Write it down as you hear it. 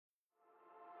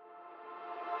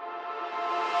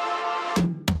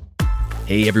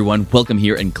Hey everyone, welcome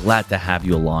here and glad to have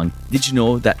you along. Did you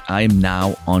know that I am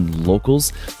now on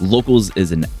Locals? Locals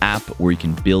is an app where you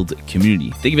can build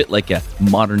community. Think of it like a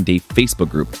modern day Facebook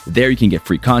group. There you can get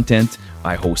free content.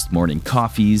 I host morning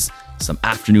coffees, some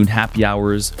afternoon happy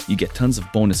hours. You get tons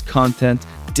of bonus content,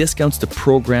 discounts to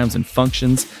programs and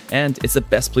functions, and it's the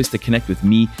best place to connect with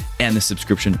me and the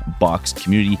subscription box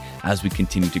community as we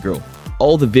continue to grow.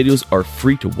 All the videos are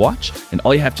free to watch, and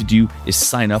all you have to do is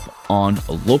sign up on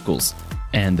Locals.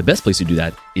 And the best place to do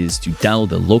that is to download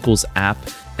the Locals app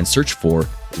and search for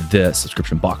The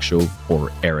Subscription Box Show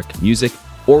or Eric Music,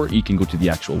 or you can go to the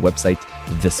actual website,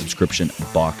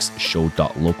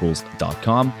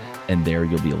 thesubscriptionboxshow.locals.com, and there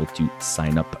you'll be able to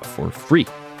sign up for free.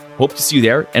 Hope to see you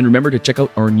there, and remember to check out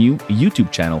our new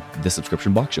YouTube channel, The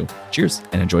Subscription Box Show. Cheers,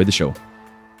 and enjoy the show.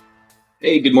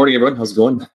 Hey, good morning, everyone. How's it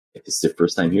going? If it's your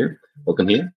first time here, welcome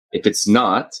here. If it's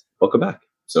not, welcome back.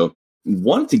 So,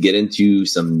 wanted to get into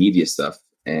some media stuff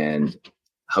and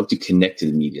how to connect to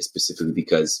the media specifically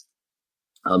because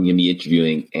I'm going to be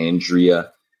interviewing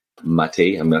Andrea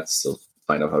Mate. I'm going to have to still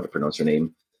find out how to pronounce her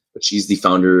name, but she's the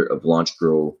founder of Launch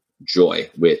Grow Joy,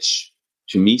 which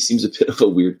to me seems a bit of a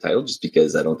weird title just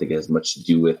because I don't think it has much to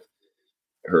do with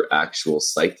her actual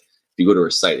site. If you go to her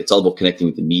site, it's all about connecting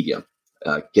with the media,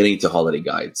 getting into holiday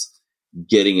guides,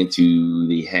 getting into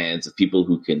the hands of people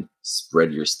who can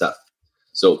spread your stuff.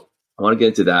 So I want to get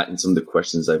into that and some of the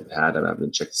questions I've had. I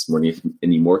haven't checked this morning if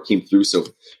any more came through. So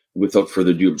without further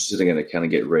ado, I'm just going to kind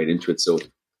of get right into it. So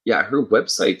yeah, her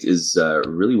website is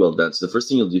really well done. So the first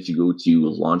thing you'll do if you go to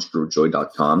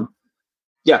launchgrowjoy.com.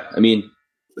 Yeah, I mean,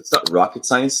 it's not rocket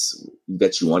science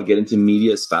that you want to get into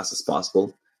media as fast as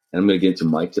possible. And I'm going to get into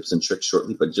my tips and tricks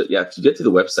shortly. But yeah, if you get to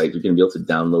the website, you're going to be able to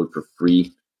download for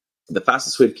free the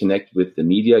fastest way to connect with the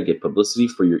media, get publicity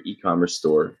for your e-commerce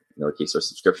store, in our case, our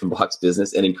subscription box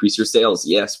business, and increase your sales.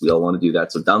 Yes, we all want to do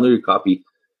that. So download your copy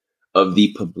of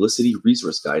the Publicity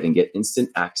Resource Guide and get instant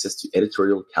access to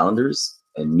editorial calendars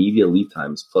and media lead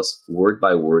times, plus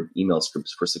word-by-word email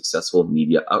scripts for successful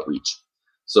media outreach.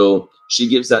 So she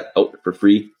gives that out for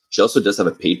free. She also does have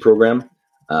a paid program.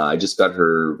 I just got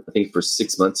her, I think for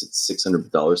 6 months, it's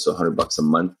 $600, so $100 a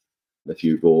month. If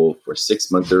you go for a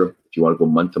 6-monther, if you want to go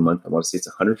month to month, I want to say it's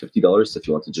 $150 if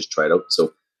you want to just try it out.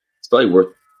 So it's probably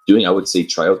worth doing. I would say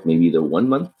try out maybe the 1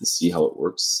 month to see how it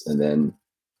works. And then,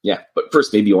 yeah, but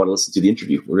first, maybe you want to listen to the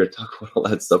interview. We're going to talk about all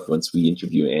that stuff once we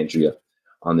interview Andrea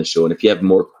on the show. And if you have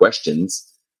more questions,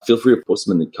 feel free to post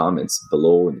them in the comments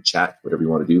below in the chat, whatever you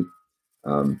want to do.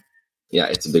 Yeah,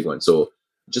 it's a big one. So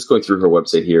just going through her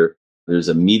website here, there's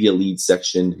a media lead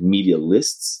section, media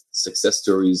lists, success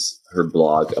stories, her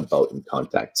blog, about, and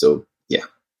contact. So yeah,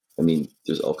 I mean,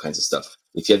 there's all kinds of stuff.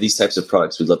 If you have these types of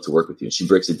products, we'd love to work with you. And she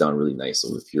breaks it down really nice.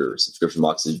 So if your subscription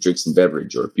boxes, drinks and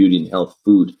beverage, or beauty and health,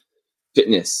 food,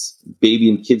 fitness, baby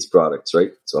and kids products,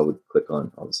 right? So I would click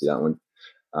on, obviously, that one.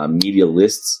 Media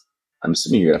lists. I'm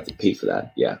assuming you're going to have to pay for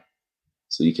that. Yeah.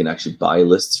 So you can actually buy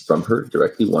lists from her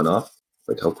directly, one off.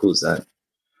 Like, how cool is that?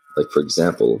 Like, for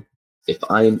example, if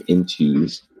I am into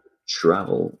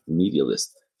travel media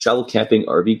list, travel, camping,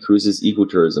 RV, cruises,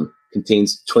 ecotourism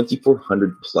contains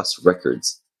 2,400 plus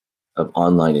records of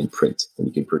online and print, and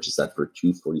you can purchase that for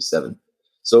 $247.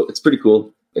 So it's pretty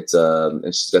cool. It's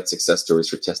and she's got success stories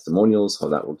for testimonials, how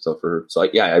that works out for her. So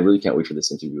I really can't wait for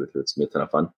this interview with her. It's gonna be a ton of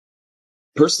fun.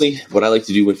 Personally, what I like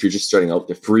to do if you're just starting out,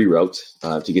 the free route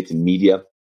to get to media.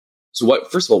 So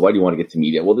first of all, why do you want to get to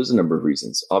media? Well, there's a number of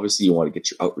reasons. Obviously, you want to get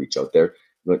your outreach out there.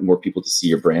 You want more people to see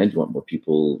your brand. You want more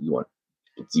people. You want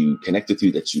to connect with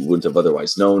you that you wouldn't have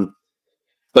otherwise known.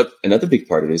 But another big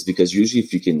part of it is because usually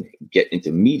if you can get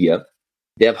into media,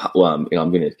 they have, I'm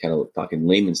going to kind of talk in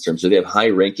layman's terms, so they have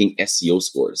high-ranking SEO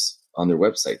scores on their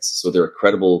websites. So they're a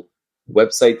credible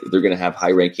website. They're going to have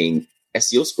high-ranking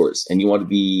SEO scores, and you want to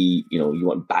be, you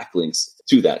want backlinks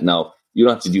to that. Now, you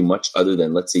don't have to do much other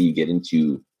than, let's say you get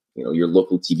into, your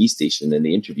local TV station and they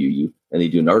interview you and they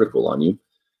do an article on you.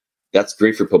 That's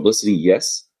great for publicity,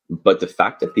 yes. But the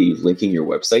fact that they're linking your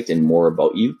website and more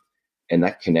about you, and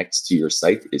that connects to your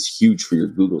site, is huge for your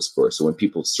Google score. So when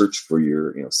people search for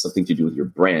your, something to do with your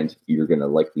brand, you're going to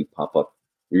likely pop up.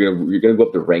 You're going to go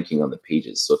up the ranking on the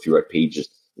pages. So if you're at page,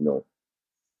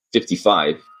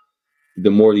 55, the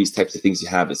more of these types of things you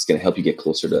have, it's going to help you get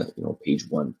closer to, page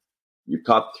 1. Your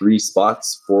top 3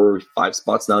 spots, 4 or 5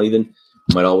 spots now even,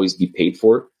 might always be paid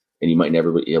for, and you might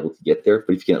never be able to get there.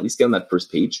 But if you can at least get on that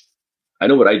first page, I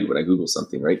know what I do when I Google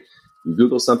something, right? You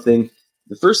Google something,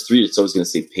 the first 3, it's always going to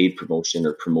say paid promotion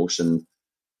or promotion.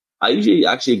 I usually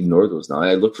actually ignore those now.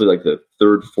 I look for like the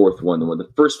 3rd, 4th one, the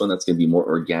first one that's going to be more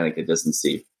organic. It doesn't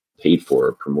say paid for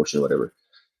or promotion or whatever.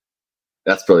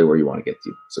 That's probably where you want to get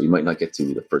to. So you might not get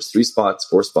to the first 3 spots,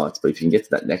 4 spots, but if you can get to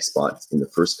that next spot in the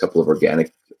first couple of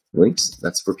organic links,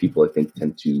 that's where people, I think,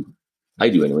 tend to, I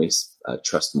do anyways,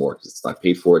 trust more because it's not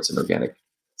paid for. It's an organic,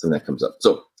 something that comes up.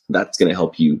 So that's going to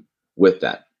help you with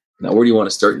that. Now, where do you want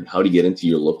to start and how to get into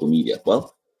your local media?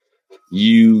 Well,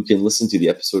 you can listen to the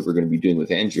episode we're going to be doing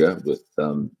with Andrea.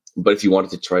 But if you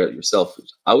wanted to try it yourself,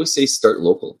 I always say start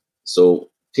local. So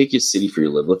take your city for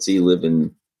your live. Let's say you live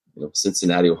in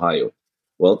Cincinnati, Ohio.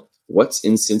 Well, what's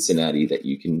in Cincinnati that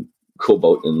you can go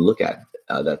about and look at?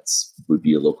 That's would be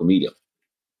your local media.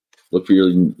 Look for your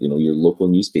local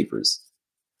newspapers,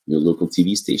 your local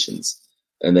TV stations,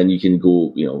 and then you can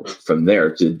go from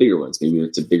there to the bigger ones. Maybe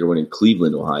it's a bigger one in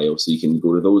Cleveland, Ohio, so you can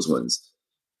go to those ones.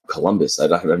 Columbus,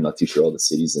 I'm not too sure all the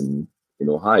cities in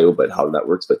Ohio, but how that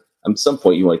works. But at some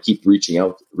point, you want to keep reaching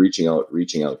out.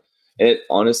 And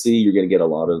honestly, you're going to get a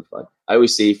lot of, I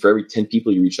always say for every 10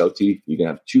 people you reach out to, you're going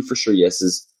to have 2 for sure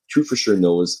yeses, 2 for sure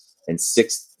nos, and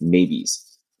 6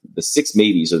 maybes. The 6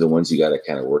 maybes are the ones you got to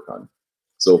kind of work on.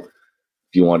 So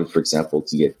if you wanted, for example,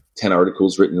 to get 10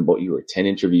 articles written about you or 10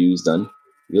 interviews done,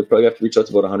 you'll probably have to reach out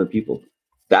to about 100 people.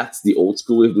 That's the old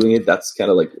school way of doing it. That's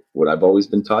kind of like what I've always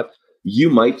been taught.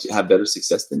 You might have better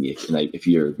success than me if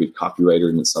you're a good copywriter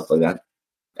and stuff like that.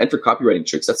 And for copywriting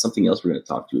tricks, that's something else we're going to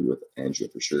talk to with Andrea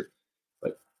for sure.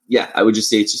 But yeah, I would just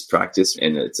say it's just practice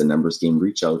and it's a numbers game.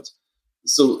 Reach out.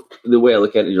 So the way I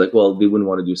look at it, you're like, well, they wouldn't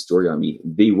want to do a story on me.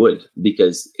 They would,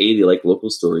 because A, they like local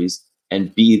stories,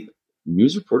 and B,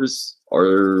 news reporters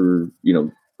are,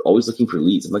 always looking for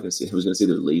leads. I was going to say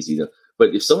they're lazy,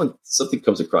 but if something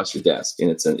comes across your desk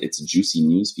and it's a juicy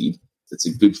news feed, it's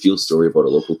a good feel story about a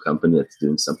local company that's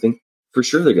doing something, for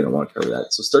sure they're going to want to cover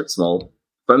that. So start small.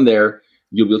 From there,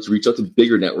 you'll be able to reach out to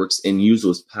bigger networks and use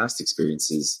those past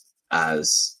experiences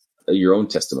as your own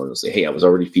testimonial. Say, hey, I was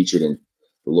already featured in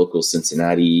the local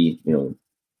Cincinnati,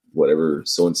 whatever,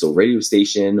 so-and-so radio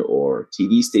station or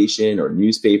TV station or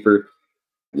newspaper.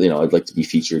 I'd like to be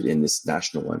featured in this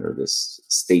national one or this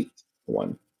state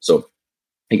one. So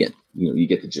again, you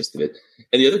get the gist of it.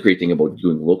 And the other great thing about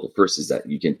doing local first is that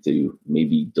you get to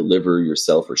maybe deliver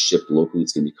yourself or ship locally.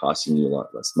 It's going to be costing you a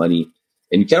lot less money.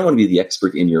 And you kind of want to be the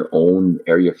expert in your own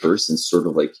area first and sort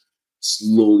of like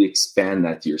slowly expand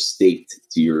that to your state,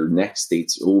 to your next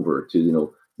states over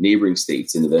to, neighboring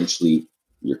states and eventually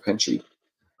your country.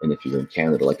 And if you're in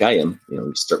Canada, like I am,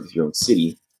 you start with your own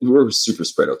city. We're super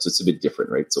spread out. So it's a bit different,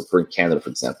 right? So for in Canada,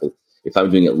 for example, if I'm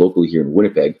doing it locally here in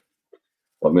Winnipeg,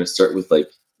 well, I'm going to start with like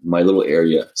my little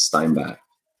area, Steinbach,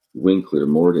 Winkler,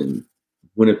 Morden,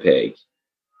 Winnipeg,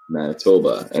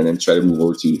 Manitoba, and then try to move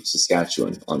over to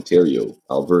Saskatchewan, Ontario,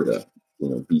 Alberta,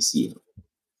 BC,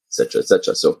 et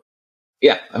cetera. So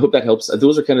yeah, I hope that helps.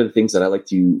 Those are kind of the things that I like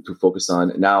to focus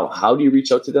on. Now, how do you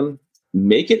reach out to them?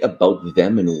 Make it about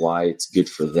them and why it's good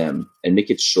for them, and make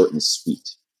it short and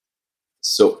sweet.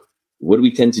 So what do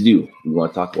we tend to do? We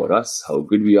want to talk about us, how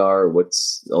good we are,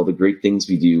 what's all the great things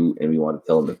we do, and we want to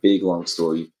tell them a big, long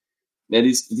story. And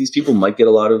these people might get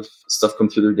a lot of stuff come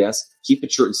through their desk. Keep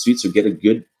it short and sweet, so get a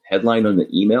good headline on the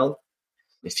email.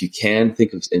 If you can,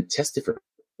 think of and test different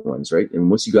ones, right?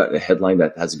 And once you got a headline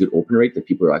that has a good open rate that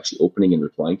people are actually opening and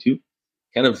replying to,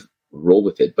 kind of roll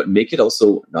with it, but make it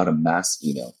also not a mass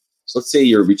email. So let's say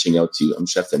you're reaching out to, I'm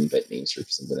just have to invent names here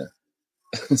because I'm going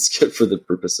to skip for the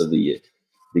purpose of the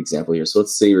example here. So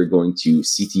let's say you're going to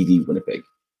CTV Winnipeg.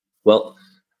 Well,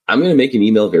 I'm going to make an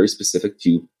email very specific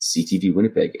to CTV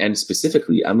Winnipeg. And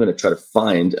specifically, I'm going to try to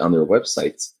find on their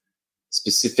websites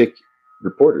specific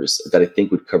reporters that I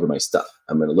think would cover my stuff.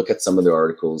 I'm going to look at some of their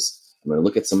articles. I'm going to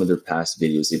look at some of their past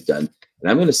videos they've done. And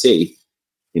I'm going to say,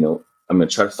 I'm going to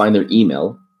try to find their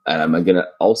email. And I'm going to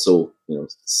also,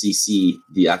 CC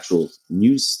the actual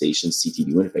news station,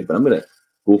 CTV Winnipeg. But I'm going to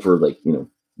go for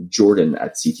Jordan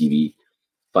at CTV,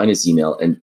 find his email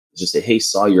and just say, hey,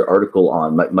 saw your article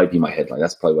on, might be my headline.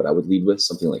 That's probably what I would lead with.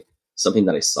 Something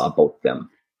that I saw about them.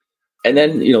 And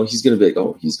then, he's going to be like,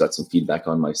 oh, he's got some feedback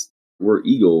on we're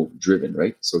ego driven,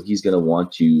 right? So he's going to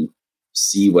want to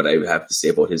see what I have to say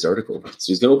about his article.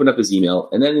 So he's going to open up his email.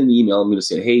 And then in the email, I'm going to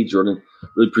say, hey, Jordan,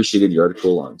 really appreciated your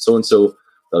article on so-and-so.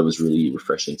 Thought it was really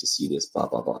refreshing to see this, blah,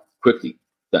 blah, blah. Quickly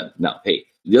done. Now, hey,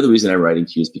 the other reason I'm writing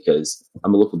to you is because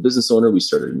I'm a local business owner. We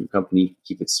started a new company.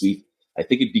 Keep it sweet. I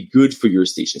think it'd be good for your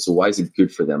station. So why is it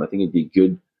good for them? I think it'd be a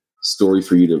good story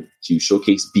for you to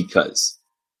showcase because,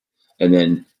 and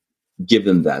then give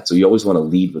them that. So you always want to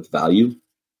lead with value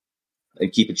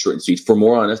and keep it short and sweet. For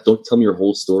more on us, don't tell me your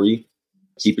whole story.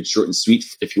 Keep it short and sweet.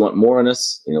 If you want more on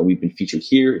us, we've been featured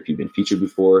here. If you've been featured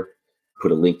before,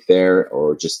 put a link there,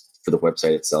 or just for the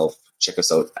website itself, check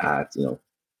us out at,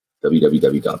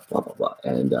 www.blah, blah, blah.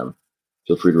 And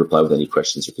feel free to reply with any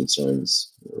questions or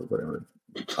concerns or whatever,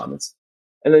 comments.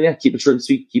 And then, keep it short and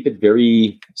sweet. Keep it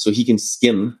very, so he can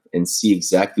skim and see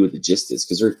exactly what the gist is,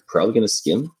 because they're probably going to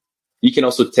skim. You can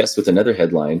also test with another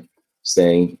headline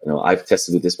saying, I've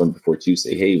tested with this one before too.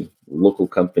 Say, hey, local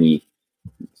company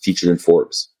featured in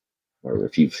Forbes. Or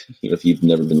if you've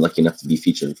never been lucky enough to be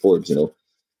featured in Forbes,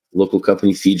 local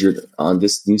company featured on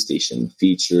this news station,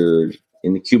 featured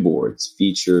in the Cube Awards,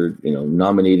 featured,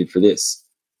 nominated for this,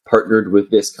 partnered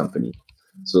with this company.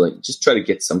 So just try to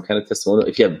get some kind of testimonial.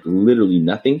 If you have literally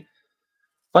nothing,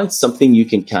 find something you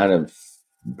can kind of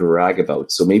brag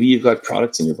about. So maybe you've got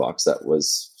products in your box that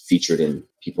was featured in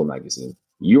People magazine.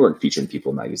 You weren't featured in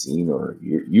People magazine, or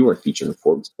you weren't featured in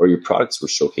Forbes, or your products were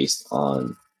showcased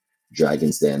on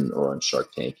Dragon's Den or on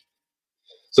Shark Tank.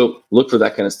 So look for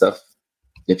that kind of stuff.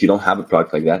 If you don't have a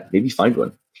product like that, maybe find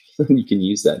one. You can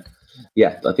use that.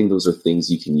 Yeah, I think those are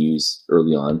things you can use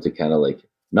early on to kind of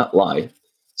not lie.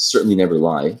 Certainly never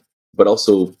lie, but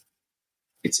also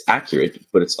it's accurate,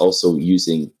 but it's also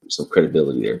using some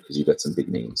credibility there because you've got some big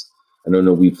names. I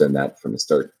know we've done that from the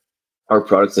start. Our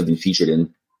products have been featured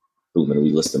in, boom, and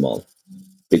we list them all.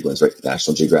 Big ones, right?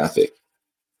 National Geographic,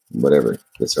 whatever,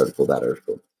 this article, that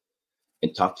article,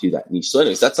 and talk to that niche. So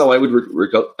anyways, that's how I would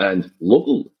work out. And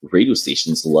local radio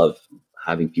stations love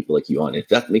having people like you on. If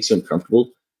that makes you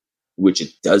uncomfortable, which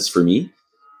it does for me,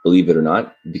 believe it or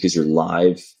not, because you're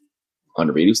live on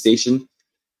a radio station,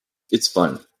 it's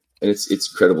fun. And it's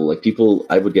incredible.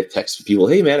 I would get texts from people,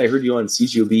 hey man, I heard you on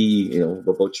CJOB,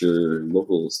 about your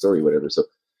local story, whatever. So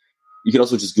you can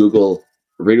also just Google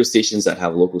radio stations that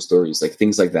have local stories,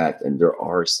 things like that. And there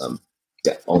are some,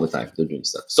 all the time they're doing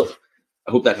stuff. So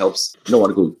I hope that helps. I don't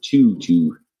want to go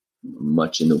too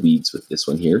much in the weeds with this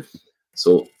one here.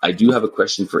 So I do have a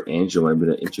question for Angela. I'm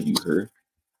going to interview her.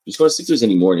 Just want to see if there's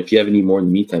any more. And if you have any more in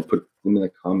the meantime, put them in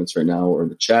the comments right now or in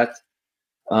the chat.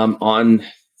 On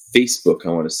Facebook, I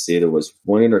want to say there was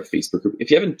one in our Facebook group. If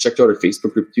you haven't checked out our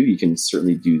Facebook group too, you can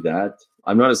certainly do that.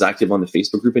 I'm not as active on the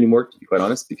Facebook group anymore, to be quite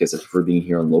honest, because I prefer being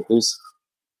here on Locals.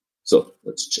 So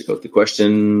let's check out the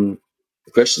question.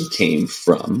 The question came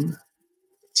from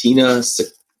Tina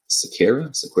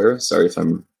Sequeira. Sorry if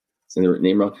I'm saying the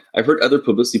name wrong. I've heard other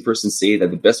publicity persons say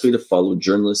that the best way to follow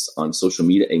journalists on social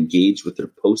media, engage with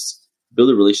their posts, build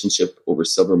a relationship over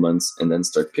several months, and then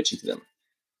start pitching to them.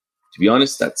 To be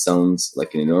honest, that sounds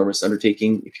like an enormous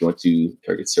undertaking if you want to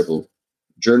target several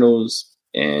journals,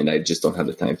 and I just don't have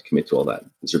the time to commit to all that.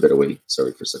 Is there a better way?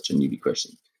 Sorry for such a newbie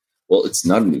question. Well, it's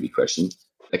not a newbie question.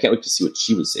 I can't wait to see what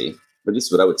she would say, but this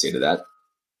is what I would say to that.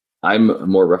 I'm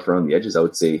more rough around the edges. I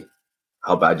would say,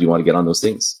 how bad do you want to get on those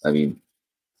things? I mean,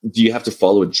 do you have to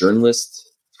follow a journalist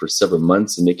for several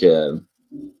months and make a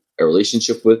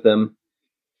relationship with them?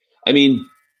 I mean,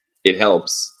 it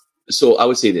helps. So I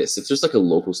would say this, if there's a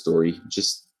local story,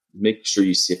 just make sure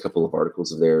you see a couple of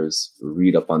articles of theirs,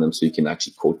 read up on them so you can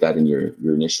actually quote that in your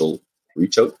initial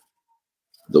reach out.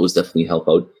 Those definitely help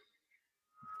out.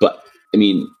 But I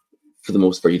mean, for the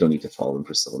most part, you don't need to follow them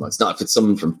for several months. Now, if it's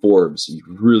someone from Forbes, you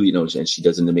really know, and she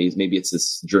does an amazing, maybe it's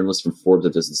this journalist from Forbes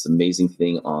that does this amazing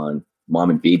thing on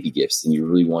mom and baby gifts, and you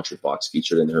really want your box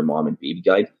featured in her mom and baby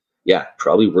guide. Yeah,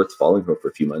 probably worth following her for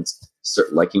a few months.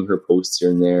 Start liking her posts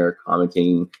here and there,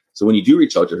 commenting. So when you do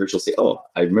reach out to her, she'll say, oh,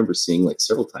 I remember seeing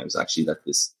several times actually that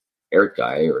this Eric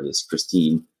guy or this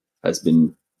Christine has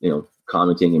been,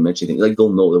 commenting and mentioning things. They'll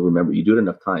know, they'll remember. You do it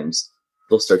enough times,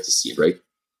 they'll start to see it, right?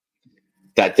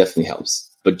 That definitely helps.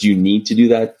 But do you need to do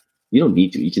that? You don't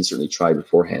need to. You can certainly try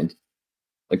beforehand.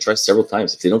 Try several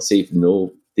times. If they don't say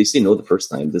no, they say no the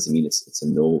first time, it doesn't mean it's a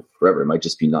no forever. It might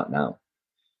just be not now.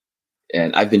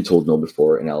 And I've been told no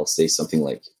before, and I'll say something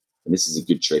like, and this is a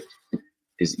good trick,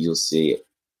 is you'll say,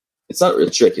 it's not a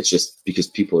trick, it's just because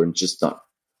people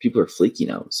are flaky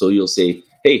now. So you'll say,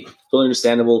 hey, totally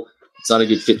understandable, it's not a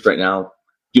good fit right now.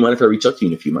 Do you mind if I reach out to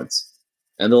you in a few months?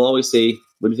 And they'll always say,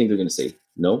 what do you think they're going to say?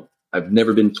 No? I've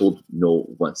never been told no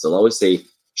once. They'll always say,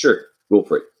 sure, go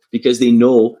for it. Because they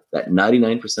know that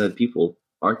 99% of people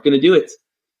aren't going to do it.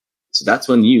 So that's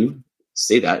when you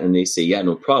say that and they say, yeah,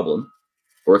 no problem.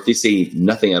 Or if they say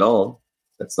nothing at all,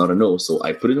 that's not a no. So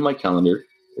I put it in my calendar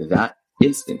that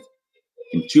instant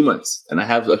in 2 months. And I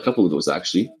have a couple of those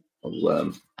actually.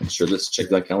 Let's check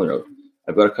that calendar out.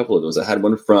 I've got a couple of those. I had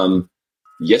one from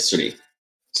yesterday.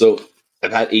 So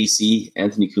I've had AC,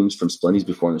 Anthony Coombs from Splendies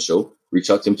before on the show, reach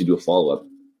out to him to do a follow-up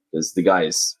because the guy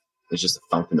is just a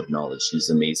fountain of knowledge. He's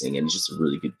amazing. And he's just a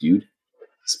really good dude.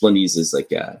 Splendies is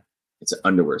it's an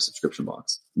underwear subscription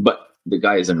box, but the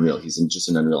guy is unreal. He's just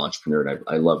an unreal entrepreneur.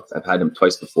 And I've had him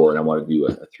twice before and I want to do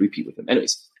a three-peat with him.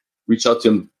 Anyways, reached out to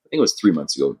him, I think it was 3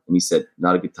 months ago. And he said,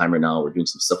 not a good time right now. We're doing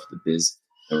some stuff with the biz.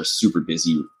 and we're super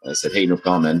busy. And I said, hey, no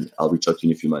problem, man. I'll reach out to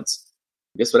you in a few months.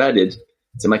 Guess what I did?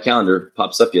 It's in my calendar,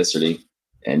 pops up yesterday,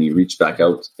 and he reached back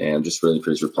out, and I'm just waiting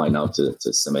for his reply now to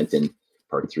cement in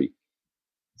part 3.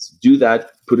 So do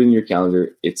that, put it in your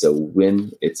calendar. It's a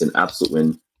win. It's an absolute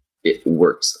win. It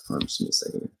works. I'm just going to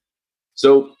say it.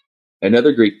 So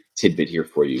another great tidbit here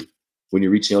for you. When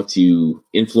you're reaching out to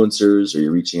influencers or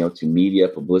you're reaching out to media,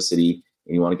 publicity,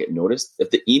 and you want to get noticed,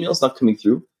 if the email's not coming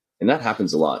through, and that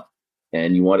happens a lot,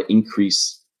 and you want to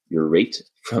increase your rate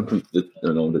from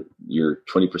your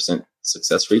 20%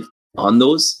 success rate on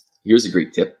those, here's a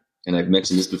great tip. And I've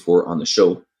mentioned this before on the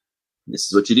show. This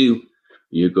is what you do.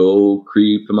 You go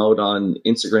creep them out on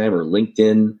Instagram or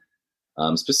LinkedIn.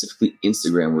 Specifically,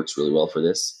 Instagram works really well for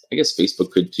this. I guess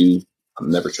Facebook could too. I've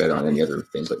never tried it on any other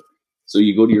thing. But so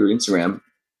you go to your Instagram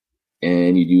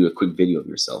and you do a quick video of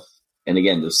yourself. And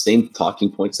again, those same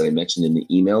talking points that I mentioned in the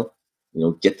email,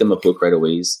 get them a hook right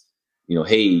away.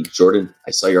 Hey, Jordan,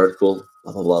 I saw your article,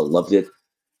 blah, blah, blah, loved it.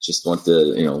 Just want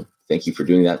to, thank you for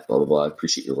doing that, blah, blah, blah. I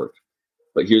appreciate your work.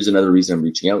 But here's another reason I'm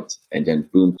reaching out. And then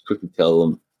boom, quickly tell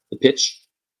them the pitch.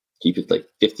 Keep it like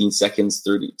 15 seconds,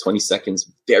 30, 20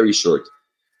 seconds, very short.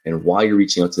 And why you're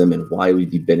reaching out to them and why it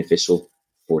would be beneficial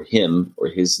for him or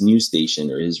his news station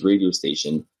or his radio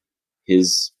station,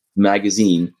 his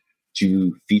magazine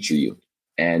to feature you.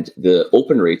 And the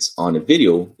open rates on a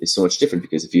video is so much different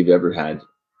because if you've ever had,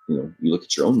 you look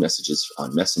at your own messages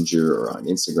on Messenger or on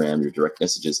Instagram, your direct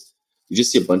messages, you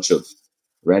just see a bunch of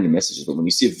random messages. But when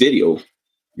you see a video,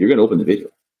 you're going to open the video.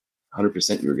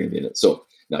 100% you're going to be in it. So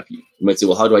now if you might say,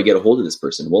 well, how do I get a hold of this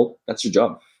person? Well, that's your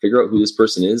job. Figure out who this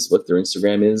person is, what their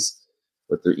Instagram is,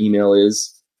 what their email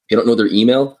is. If you don't know their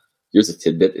email, here's a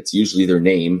tidbit. It's usually their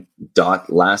name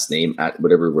dot last name at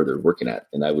whatever where they're working at.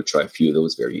 And I would try a few of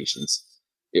those variations.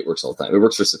 It works all the time. It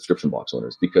works for subscription box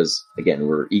owners because, again,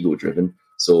 we're ego driven.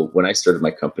 So when I started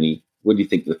my company, what do you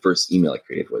think the first email I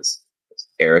created was? It's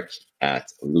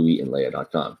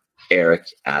eric@louisandleia.com.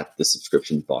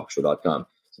 eric@thesubscriptionboxshow.com.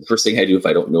 So the first thing I do if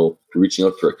I don't know, if you're reaching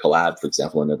out for a collab, for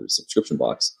example, another subscription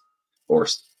box or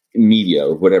media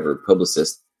or whatever,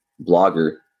 publicist,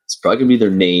 blogger, it's probably going to be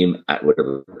their name at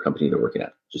whatever company they're working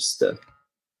at. Just a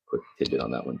quick tidbit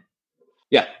on that one.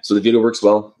 Yeah, so the video works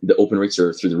well. The open rates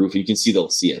are through the roof. You can see they'll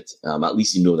see it. At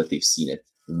least you know that they've seen it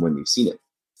when they've seen it.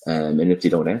 And if they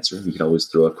don't answer, you can always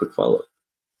throw a quick follow-up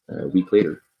a week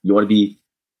later. You want to be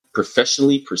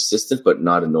professionally persistent, but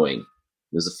not annoying.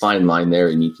 There's a fine line there,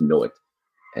 and you need to know it.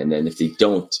 And then if they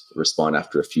don't respond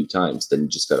after a few times, then you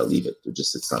just got to leave it.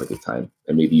 It's not a good time.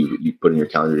 And maybe you put in your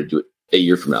calendar to do it a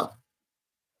year from now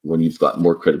when you've got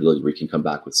more credibility, where you can come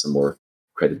back with some more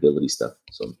credibility stuff.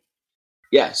 So,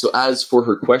 yeah. So as for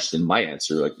her question, my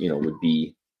answer, would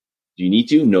be, do you need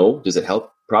to? No. Does it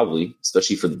help? Probably,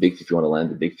 especially for the big, if you want to land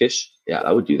the big fish. Yeah,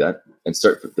 I would do that and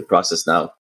start the process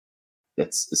now.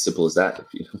 That's as simple as that.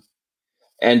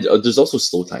 And there's also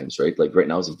slow times, right? Like right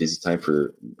now is a busy time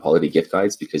for holiday gift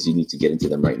guides because you need to get into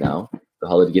them right now. The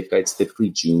holiday gift guides, typically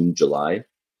June, July.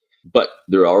 But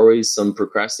there are always some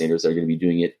procrastinators that are going to be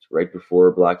doing it right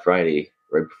before Black Friday,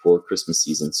 right before Christmas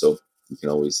season. So you can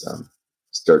always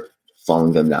start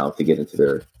following them now to get into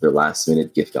their last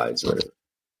minute gift guides or whatever.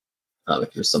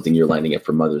 If there's something you're lining up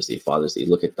for Mother's Day, Father's Day,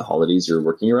 look at the holidays you're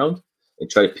working around and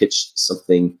try to pitch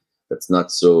something that's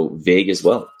not so vague as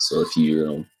well. So if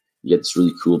you get this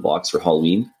really cool box for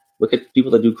Halloween, look at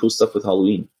people that do cool stuff with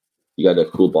Halloween. You got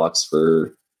a cool box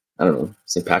for,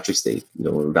 St. Patrick's Day,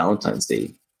 or Valentine's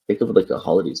Day. Think of it like the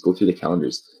holidays. Go through the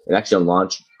calendars. And actually on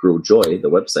Launch Grow Joy, the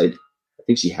website, I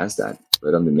think she has that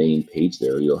right on the main page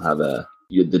there. You'll have the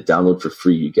download for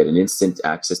free. You get an instant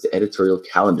access to editorial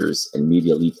calendars and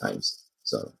media lead times.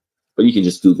 So, but you can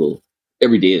just Google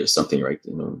every day there's something, right?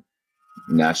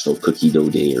 National Cookie Dough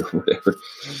Day or whatever.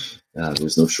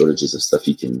 There's no shortages of stuff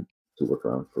you can to work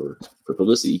around for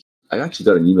publicity. I actually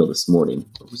got an email this morning.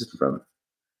 What was it from?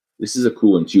 This is a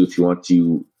cool one too. If you want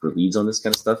for leads on this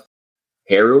kind of stuff,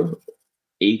 Haro,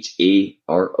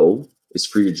 HARO is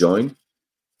free to join.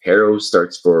 Haro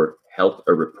starts for help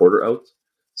a reporter out.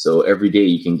 So every day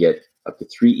you can get up to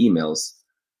 3 emails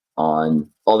on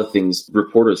all the things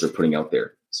reporters are putting out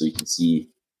there. So you can see.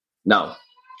 Now,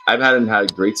 I haven't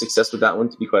had great success with that one,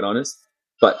 to be quite honest,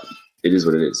 but it is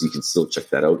what it is. You can still check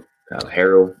that out.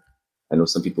 Haro, I know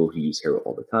some people who use Haro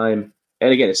all the time.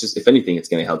 And again, it's just, if anything, it's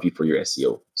going to help you for your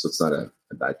SEO. So it's not a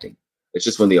bad thing. It's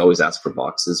just when they always ask for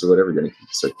boxes or whatever, then it can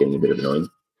start getting a bit of annoying.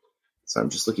 So I'm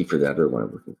just looking for that other one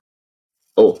I'm looking for.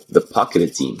 Oh, the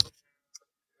Pocketed team.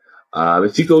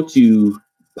 If you go to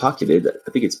Pocketed,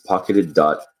 I think it's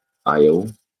pocketed.io,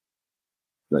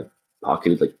 like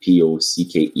Pocketed, like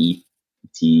POCKET.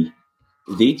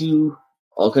 They do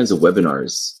all kinds of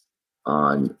webinars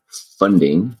on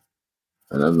funding.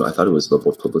 And I don't know, I thought it was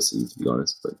about publicity, to be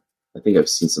honest, but I think I've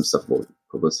seen some stuff about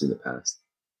publicity in the past.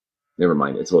 Never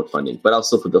mind, it's about funding. But I'll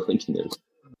still put the link in there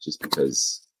just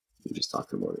because we're just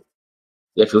talking about it.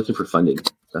 Yeah, if you're looking for funding,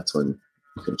 that's one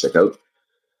you can check out.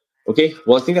 Okay,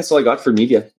 well, I think that's all I got for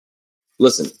media.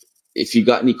 Listen, if you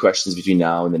got any questions between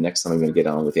now and the next time I'm going to get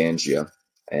on with Andrea,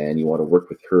 and you want to work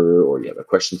with her, or you have a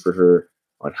question for her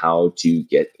on how to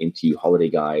get into holiday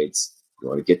guides, you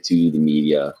want to get to the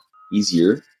media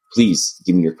easier, please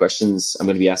give me your questions. I'm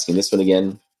going to be asking this one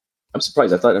again. I'm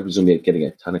surprised. I thought I was going to be getting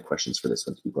a ton of questions for this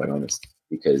one, to be quite honest,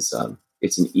 because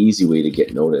it's an easy way to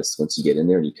get noticed once you get in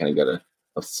there and you kind of got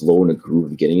a flow and a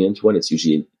groove of getting into one. It's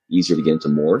usually easier to get into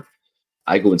more.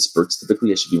 I go in spurts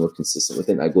typically. I should be more consistent with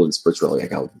it. I go in spurts where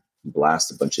like I'll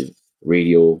blast a bunch of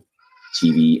radio,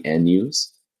 TV, and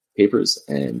news papers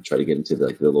and try to get into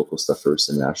the local stuff first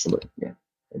and national. But yeah,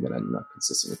 and then I'm not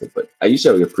consistent with it. But I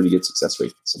usually have a pretty good success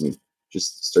rate. So I mean,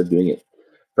 just start doing it.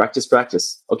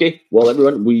 Practice. Okay, well,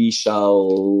 everyone, we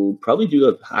shall probably do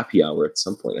a happy hour at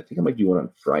some point. I think I might do one on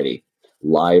Friday,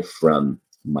 live from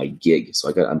my gig.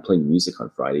 So I'm playing music on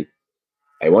Friday.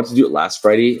 I wanted to do it last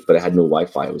Friday, but I had no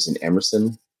Wi-Fi. I was in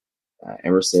Emerson.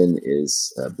 Emerson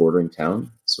is a bordering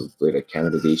town, so we played a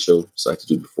Canada Day show, so I had to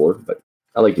do it before. But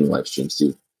I like doing live streams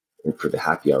too, and for the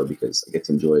happy hour because I get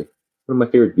to enjoy one of my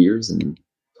favorite beers and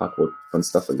talk about fun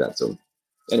stuff like that. So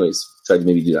anyways, try to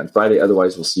maybe do that on Friday.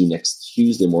 Otherwise, we'll see you next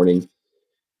Tuesday morning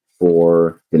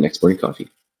for the next morning coffee.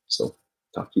 So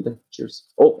talk to you then. Cheers.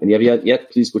 Oh, and if you haven't yet,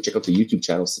 please go check out the YouTube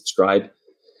channel, subscribe,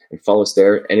 and follow us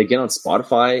there. And again, on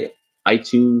Spotify,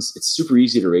 iTunes, it's super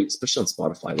easy to rate, especially on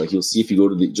Spotify. Like you'll see if you go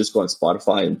to just go on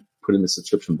Spotify and put in the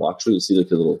subscription box, you'll see like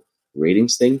the little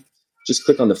ratings thing. Just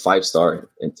click on the 5-star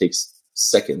and it takes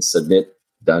seconds. Submit,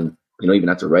 done. You don't even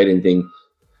have to write anything.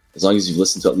 As long as you've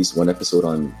listened to at least one episode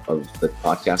of the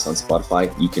podcast on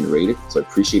Spotify, you can rate it. So I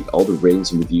appreciate all the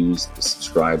ratings and reviews, the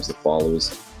subscribes, the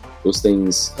follows. Those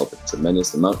things help a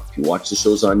tremendous amount. If you watch the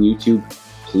shows on YouTube,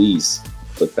 please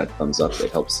click that thumbs up.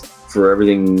 It helps for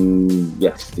everything,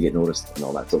 to get noticed and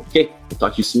all that. So, okay, we'll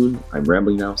talk to you soon. I'm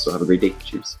rambling now, so have a great day.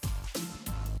 Cheers.